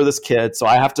responsible for this kid, so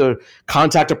I have to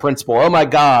contact a principal. Oh my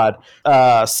God,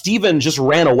 Steven just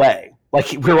ran away. Like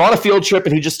we were on a field trip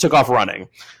and he just took off running.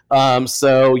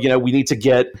 So, we need to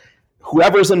get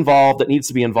whoever's involved that needs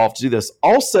to be involved to do this.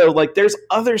 Also, like there's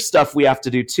other stuff we have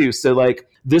to do too. So like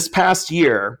this past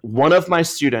year, one of my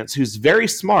students who's very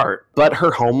smart, but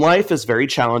her home life is very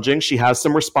challenging. She has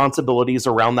some responsibilities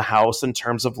around the house in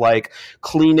terms of like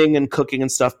cleaning and cooking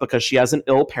and stuff because she has an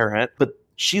ill parent, but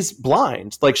she's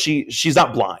blind. Like she's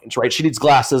not blind, right? She needs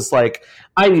glasses. Like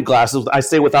I need glasses. I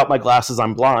say without my glasses,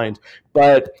 I'm blind.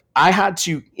 But I had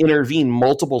to intervene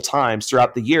multiple times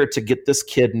throughout the year to get this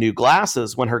kid new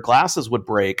glasses when her glasses would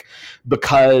break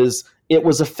because it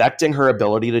was affecting her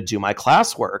ability to do my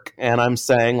classwork. And I'm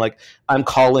saying like, I'm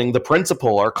calling the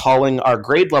principal or calling our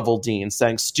grade level dean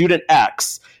saying student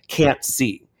X can't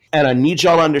see. And I need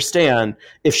y'all to understand,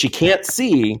 if she can't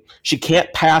see, she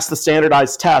can't pass the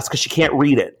standardized test because she can't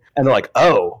read it. And they're like,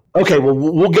 oh, okay, well,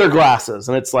 we'll get her glasses.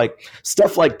 And it's like,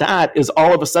 stuff like that is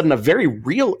all of a sudden a very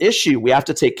real issue we have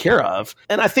to take care of.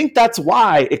 And I think that's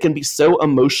why it can be so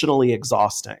emotionally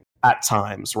exhausting at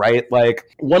times, right?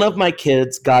 Like one of my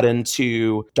kids got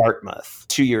into Dartmouth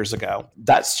 2 years ago.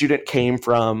 That student came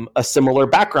from a similar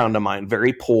background to mine,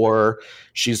 very poor.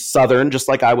 She's Southern, just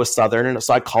like I was Southern. And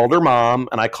so I called her mom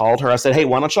and I called her. I said, hey,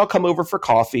 why don't y'all come over for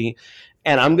coffee?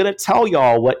 And I'm going to tell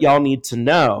y'all what y'all need to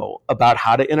know about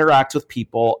how to interact with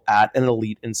people at an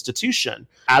elite institution.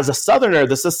 As a Southerner,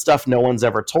 this is stuff no one's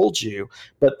ever told you,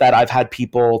 but that I've had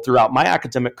people throughout my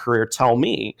academic career tell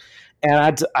me.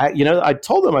 And I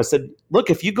told them, I said,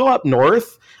 look, if you go up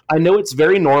north, I know it's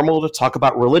very normal to talk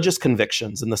about religious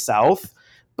convictions in the South,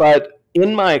 but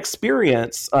in my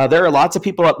experience, there are lots of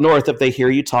people up north, if they hear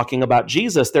you talking about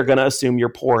Jesus, they're going to assume you're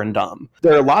poor and dumb.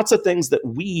 There are lots of things that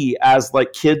we, as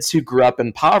like kids who grew up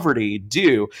in poverty,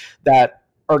 do that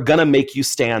are going to make you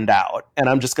stand out. And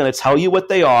I'm just going to tell you what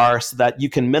they are so that you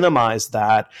can minimize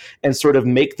that and sort of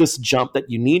make this jump that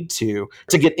you need to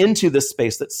get into this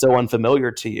space that's so unfamiliar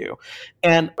to you.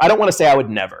 And I don't want to say I would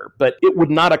never, but it would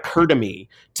not occur to me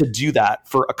to do that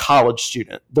for a college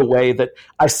student the way that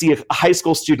I see a high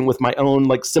school student with my own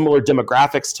like similar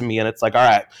demographics to me. And it's like, all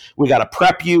right, we got to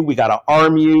prep you. We got to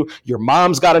arm you. Your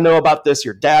mom's got to know about this.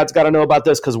 Your dad's got to know about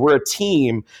this because we're a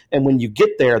team. And when you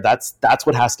get there, that's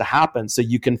what has to happen so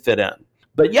you can fit in.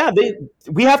 But yeah,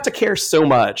 we have to care so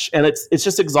much, and it's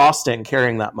just exhausting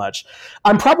carrying that much.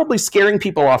 I'm probably scaring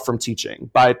people off from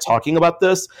teaching by talking about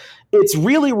this. It's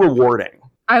really rewarding.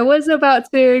 I was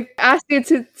about to ask you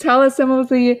to tell us some of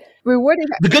the rewarding,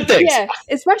 the good things. Yeah,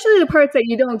 especially the parts that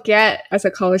you don't get as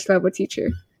a college level teacher.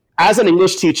 As an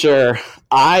English teacher,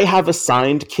 I have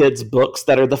assigned kids books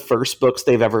that are the first books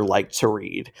they've ever liked to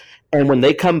read. And when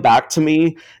they come back to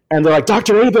me and they're like,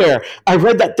 Dr. Hebert, I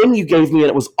read that thing you gave me and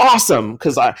it was awesome.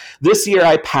 Because this year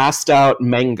I passed out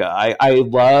manga. I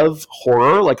love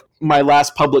horror. Like my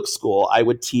last public school, I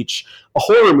would teach a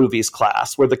horror movies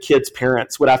class where the kids'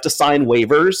 parents would have to sign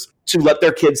waivers to let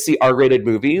their kids see R-rated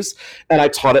movies. And I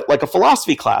taught it like a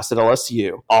philosophy class at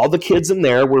LSU. All the kids in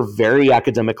there were very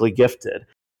academically gifted.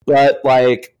 But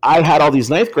like I had all these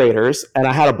ninth graders and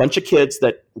I had a bunch of kids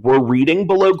that were reading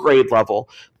below grade level,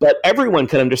 but everyone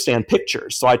could understand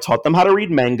pictures. So I taught them how to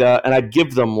read manga and I'd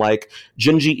give them like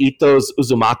Junji Ito's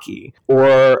Uzumaki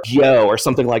or Gyo or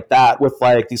something like that with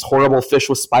like these horrible fish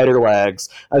with spider legs.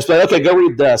 I was like, okay, go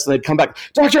read this. And they'd come back,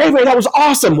 Dr. Avery, that was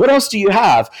awesome. What else do you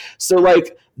have? So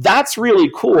like that's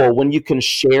really cool when you can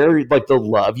share like the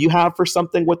love you have for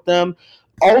something with them.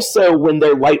 Also, when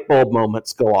their light bulb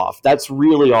moments go off, that's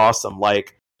really awesome.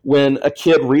 Like when a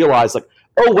kid realized, like,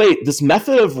 oh, wait, this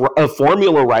method of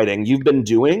formula writing you've been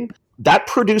doing, that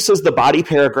produces the body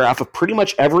paragraph of pretty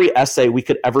much every essay we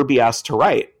could ever be asked to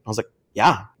write. I was like,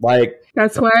 yeah, like.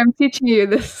 That's why I'm teaching you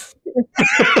this.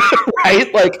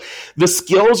 Right? Like the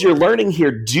skills you're learning here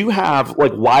do have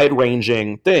like wide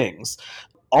ranging things.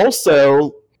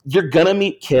 Also, you're going to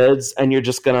meet kids and you're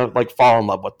just going to like fall in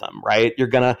love with them, right? You're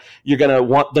going to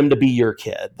want them to be your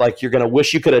kid. Like you're going to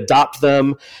wish you could adopt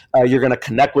them. You're going to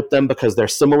connect with them because they're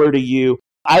similar to you.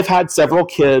 I've had several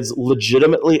kids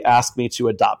legitimately ask me to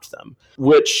adopt them,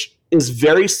 which is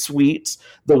very sweet.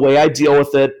 The way I deal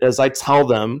with it is I tell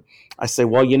them, I say,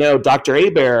 well, you know, Dr.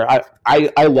 Hebert,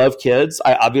 I love kids.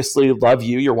 I obviously love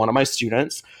you. You're one of my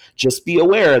students. Just be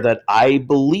aware that I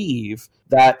believe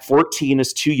that 14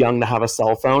 is too young to have a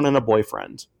cell phone and a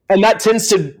boyfriend. And that tends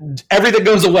to, everything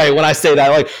goes away when I say that.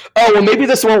 Like, oh, well, maybe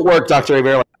this won't work, Dr.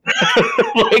 Hebert.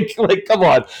 like, come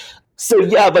on. So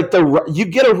yeah, like you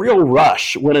get a real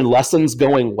rush when a lesson's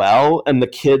going well and the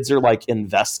kids are like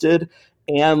invested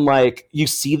and like you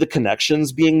see the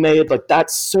connections being made. Like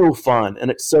that's so fun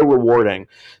and it's so rewarding.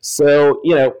 So,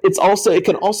 it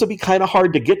can also be kind of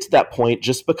hard to get to that point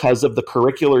just because of the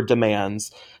curricular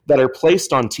demands that are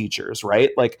placed on teachers, right?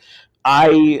 Like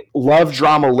I love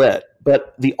drama lit,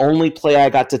 but the only play I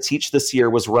got to teach this year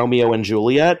was Romeo and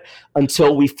Juliet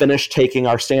until we finished taking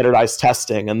our standardized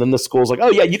testing. And then the school's like, oh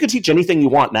yeah, you can teach anything you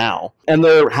want now. And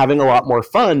they're having a lot more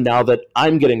fun now that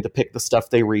I'm getting to pick the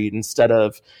stuff they read instead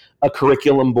of a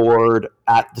curriculum board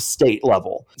at the state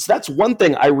level. So that's one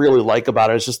thing I really like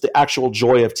about it, is just the actual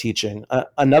joy of teaching.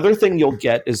 Another thing you'll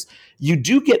get is you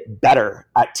do get better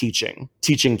at teaching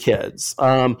kids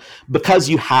because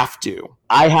you have to.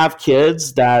 I have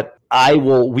kids that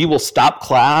we will stop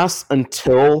class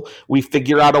until we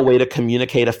figure out a way to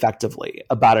communicate effectively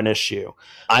about an issue.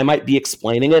 I might be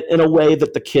explaining it in a way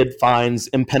that the kid finds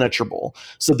impenetrable.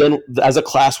 So then as a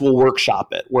class, we'll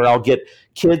workshop it where I'll get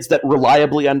kids that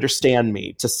reliably understand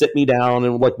me to sit me down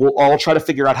and like, we'll all try to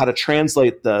figure out how to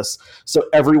translate this so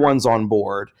everyone's on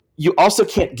board. You also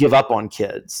can't give up on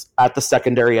kids at the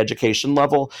secondary education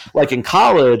level. Like in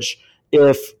college,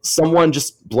 if someone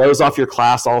just blows off your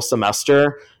class all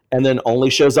semester and then only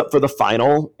shows up for the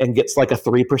final and gets like a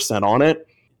 3% on it,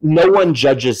 no one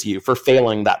judges you for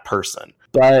failing that person.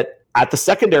 But at the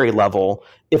secondary level,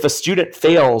 if a student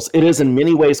fails, it is in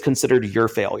many ways considered your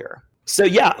failure. So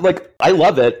yeah, like I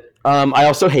love it. I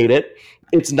also hate it.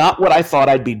 It's not what I thought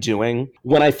I'd be doing.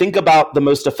 When I think about the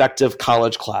most effective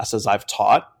college classes I've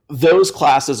taught, those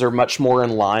classes are much more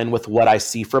in line with what I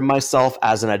see from myself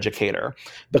as an educator,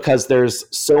 because there's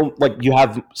you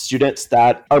have students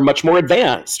that are much more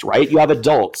advanced, right? You have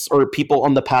adults or people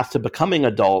on the path to becoming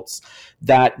adults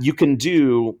that you can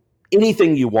do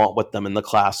anything you want with them in the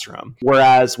classroom.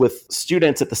 Whereas with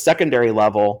students at the secondary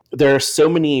level, there are so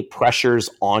many pressures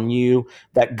on you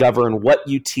that govern what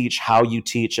you teach, how you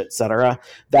teach, et cetera,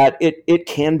 that it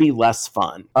can be less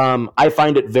fun. I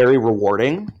find it very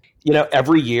rewarding.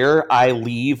 Every year I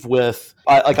leave with,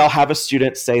 I'll have a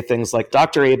student say things like,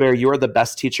 Dr. Hebert, you are the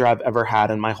best teacher I've ever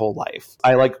had in my whole life.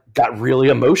 I got really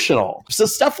emotional. So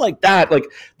stuff like that,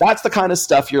 that's the kind of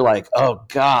stuff you're like, oh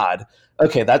God,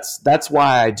 okay, that's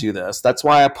why I do this. That's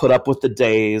why I put up with the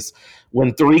days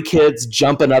when 3 kids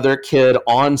jump another kid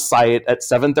on site at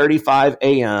 7:35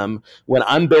 a.m. when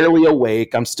I'm barely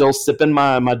awake. I'm still sipping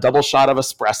my double shot of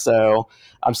espresso.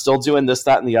 I'm still doing this,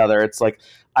 that, and the other. It's like,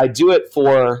 I do it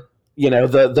for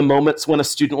the moments when a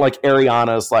student like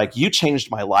Ariana is like, you changed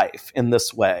my life in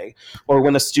this way. Or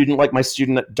when a student like my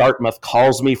student at Dartmouth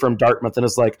calls me from Dartmouth and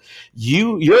is like,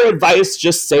 your advice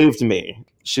just saved me.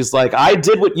 She's like, I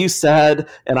did what you said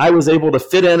and I was able to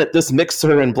fit in at this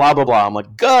mixer and blah, blah, blah. I'm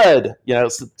like, good.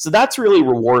 So that's really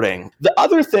rewarding. The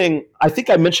other thing, I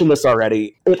think I mentioned this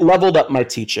already, it leveled up my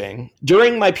teaching.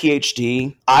 During my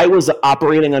PhD, I was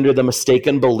operating under the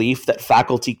mistaken belief that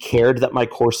faculty cared that my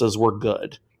courses were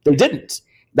good. They didn't.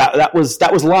 That was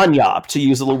lagniappe, to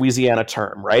use a Louisiana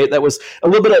term, right? That was a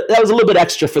little bit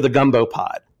extra for the gumbo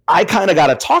pot. I kind of got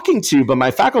a talking to, but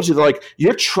my faculty, they're like,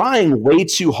 you're trying way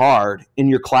too hard in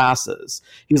your classes.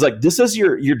 He's like, this is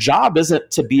your job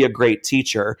isn't to be a great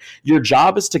teacher. Your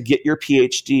job is to get your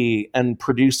PhD and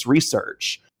produce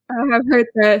research. I have heard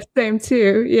that same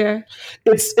too. Yeah.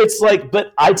 It's like,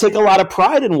 but I take a lot of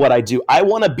pride in what I do. I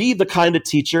want to be the kind of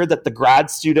teacher that the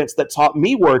grad students that taught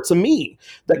me were to me,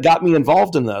 that got me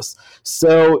involved in this.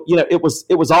 So, it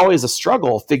was always a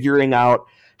struggle figuring out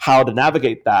how to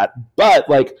navigate that. But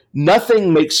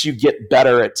nothing makes you get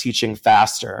better at teaching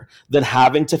faster than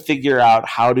having to figure out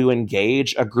how to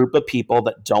engage a group of people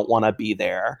that don't want to be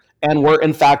there and were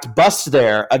in fact bussed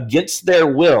there against their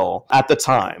will at the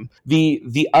time.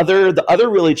 The other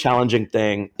really challenging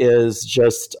thing is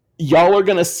just, y'all are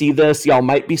going to see this. Y'all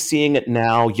might be seeing it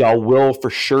now. Y'all will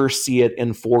for sure see it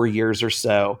in 4 years or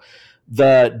so.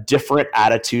 The different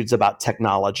attitudes about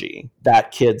technology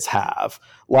that kids have.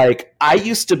 I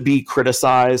used to be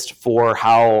criticized for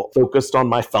how focused on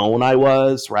my phone I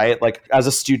was, right? As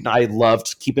a student, I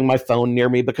loved keeping my phone near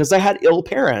me because I had ill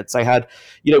parents. I had,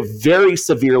 very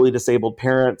severely disabled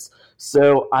parents.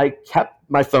 So I kept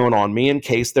my phone on me in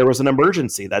case there was an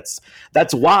emergency. That's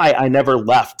why I never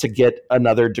left to get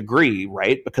another degree,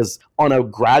 right? Because on a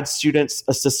grad student's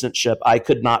assistantship, I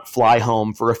could not fly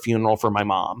home for a funeral for my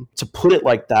mom. To put it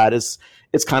like that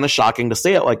it's kind of shocking to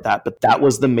say it like that, but that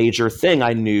was the major thing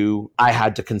I knew I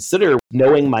had to consider.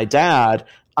 Knowing my dad,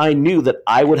 I knew that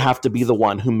I would have to be the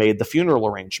one who made the funeral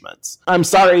arrangements. I'm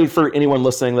sorry for anyone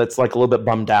listening that's like a little bit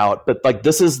bummed out, but like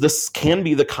this can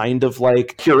be the kind of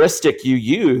like heuristic you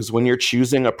use when you're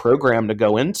choosing a program to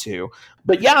go into.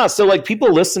 But yeah, so like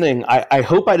people listening, I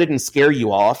hope I didn't scare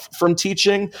you off from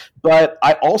teaching, but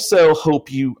I also hope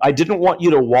I didn't want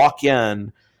you to walk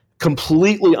in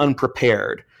completely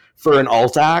unprepared for an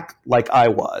alt-ac like I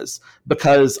was,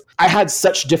 because I had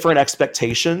such different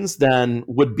expectations than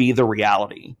would be the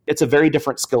reality. It's a very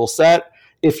different skill set.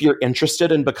 If you're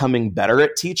interested in becoming better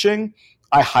at teaching,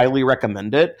 I highly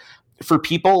recommend it. For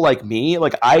people like me,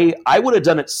 like I would have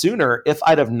done it sooner if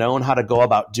I'd have known how to go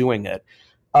about doing it.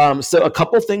 So a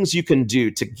couple things you can do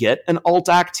to get an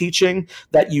alt-ac teaching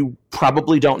that you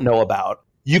probably don't know about.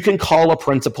 You can call a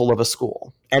principal of a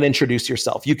school and introduce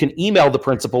yourself. You can email the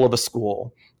principal of a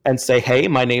school and say, hey,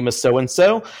 my name is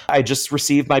so-and-so. I just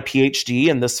received my PhD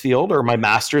in this field or my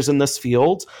master's in this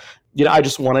field. I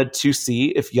just wanted to see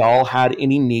if y'all had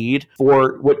any need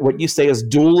for what you say is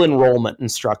dual enrollment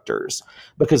instructors,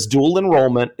 because dual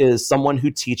enrollment is someone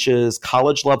who teaches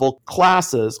college level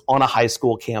classes on a high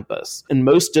school campus. In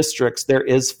most districts, there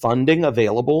is funding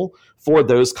available for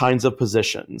those kinds of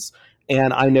positions.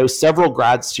 And I know several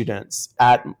grad students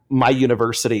at my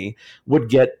university would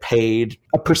get paid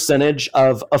a percentage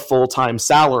of a full-time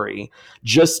salary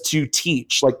just to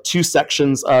teach like 2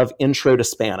 sections of Intro to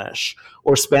Spanish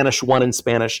or Spanish 1 and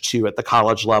Spanish 2 at the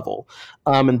college level.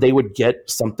 And they would get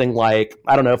something like,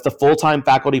 I don't know, if the full-time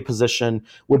faculty position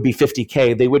would be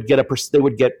 $50K, they would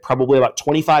get probably about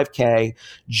 $25K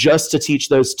just to teach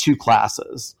those 2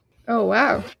 classes. Oh,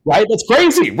 wow. Right? That's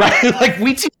crazy, right? Like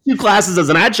we teach 2 classes as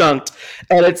an adjunct,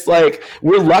 and it's like,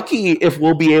 we're lucky if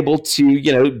we'll be able to,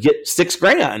 get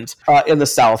 $6,000 in the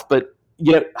South. But,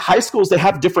 high schools, they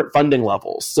have different funding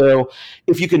levels. So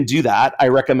if you can do that, I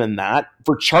recommend that.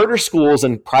 For charter schools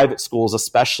and private schools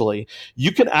especially,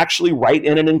 you can actually write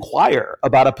in and inquire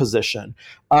about a position,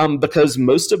 because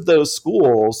most of those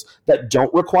schools that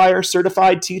don't require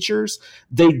certified teachers,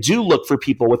 they do look for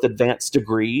people with advanced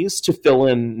degrees to fill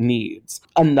in needs.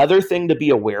 Another thing to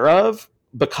be aware of,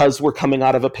 because we're coming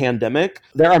out of a pandemic,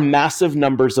 there are massive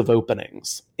numbers of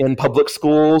openings in public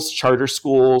schools, charter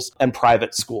schools, and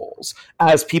private schools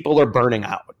as people are burning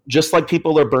out. Just like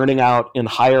people are burning out in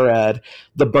higher ed,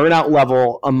 the burnout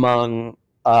level among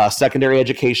secondary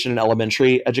education and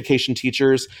elementary education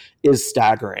teachers is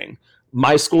staggering.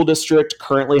 My school district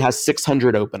currently has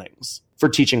 600 openings for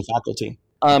teaching faculty.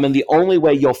 And the only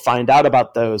way you'll find out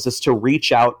about those is to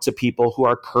reach out to people who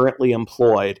are currently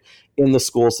employed in the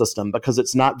school system, because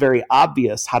it's not very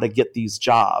obvious how to get these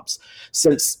jobs.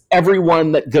 Since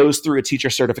everyone that goes through a teacher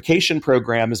certification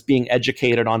program is being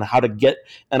educated on how to get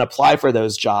and apply for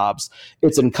those jobs,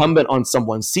 it's incumbent on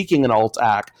someone seeking an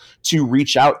alt-ac to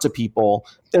reach out to people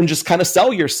and just kind of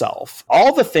sell yourself.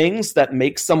 All the things that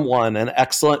make someone an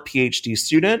excellent PhD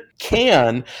student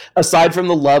can, aside from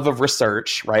the love of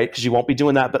research, right? Because you won't be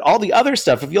doing that, but all the other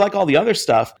stuff, if you like all the other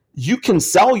stuff, you can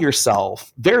sell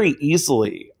yourself very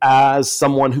easily as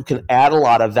someone who can add a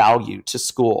lot of value to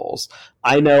schools.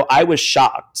 I know I was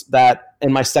shocked that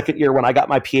in my second year when I got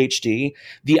my PhD,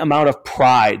 the amount of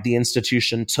pride the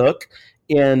institution took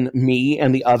in me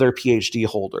and the other PhD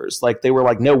holders. Like they were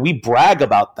like, no, we brag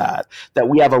about that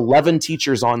we have 11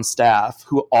 teachers on staff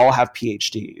who all have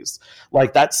PhDs.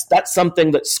 Like that's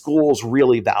something that schools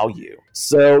really value.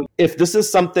 So if this is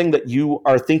something that you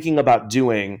are thinking about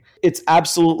doing, it's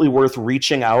absolutely worth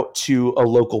reaching out to a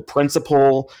local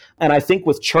principal. And I think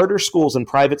with charter schools and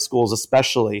private schools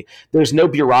especially, there's no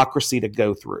bureaucracy to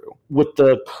go through. With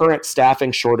the current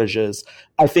staffing shortages,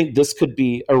 I think this could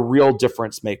be a real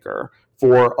difference maker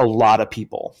for a lot of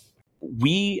people.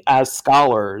 We as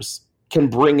scholars can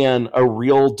bring in a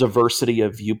real diversity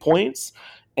of viewpoints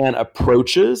and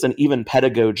approaches and even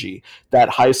pedagogy that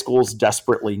high schools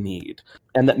desperately need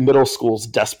and that middle schools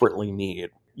desperately need.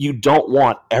 You don't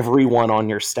want everyone on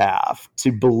your staff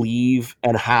to believe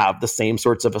and have the same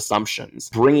sorts of assumptions.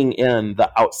 Bringing in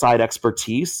the outside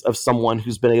expertise of someone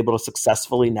who's been able to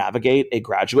successfully navigate a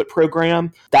graduate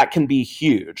program, that can be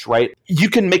huge, right? You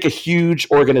can make a huge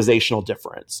organizational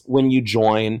difference when you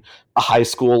join a high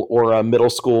school or a middle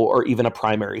school or even a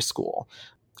primary school.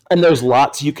 And there's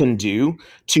lots you can do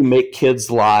to make kids'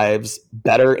 lives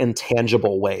better in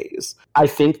tangible ways. I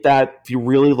think that if you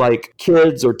really like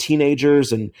kids or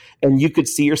teenagers and you could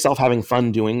see yourself having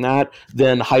fun doing that,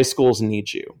 then high schools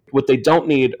need you. What they don't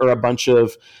need are a bunch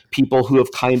of people who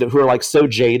are like so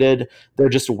jaded, they're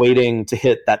just waiting to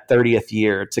hit that 30th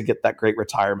year to get that great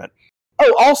retirement.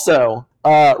 Oh, also,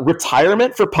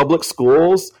 retirement for public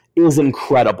schools is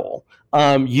incredible.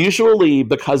 Usually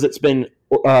because it's been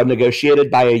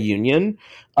negotiated by a union,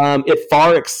 it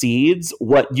far exceeds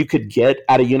what you could get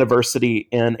at a university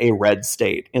in a red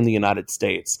state in the United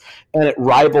States. And it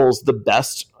rivals the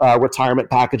best retirement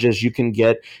packages you can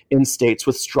get in states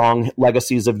with strong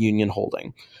legacies of union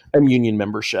holding and union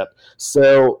membership.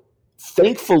 So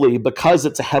thankfully, because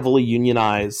it's a heavily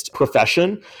unionized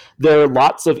profession, there are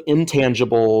lots of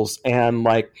intangibles and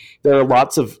there are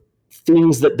lots of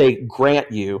things that they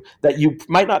grant you that you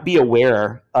might not be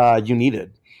aware you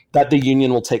needed, that the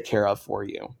union will take care of for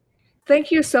you. Thank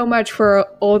you so much for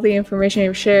all the information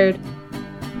you've shared.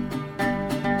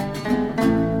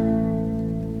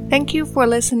 Thank you for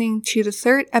listening to the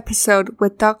third episode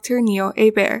with Dr. Neal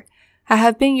Hebert. I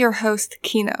have been your host,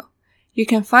 Kino. You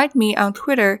can find me on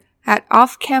Twitter at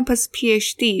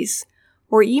offcampusphds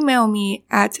or email me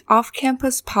at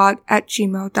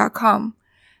offcampuspod@gmail.com.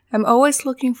 I'm always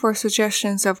looking for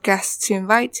suggestions of guests to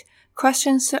invite,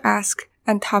 questions to ask,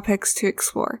 and topics to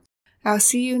explore. I'll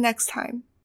see you next time.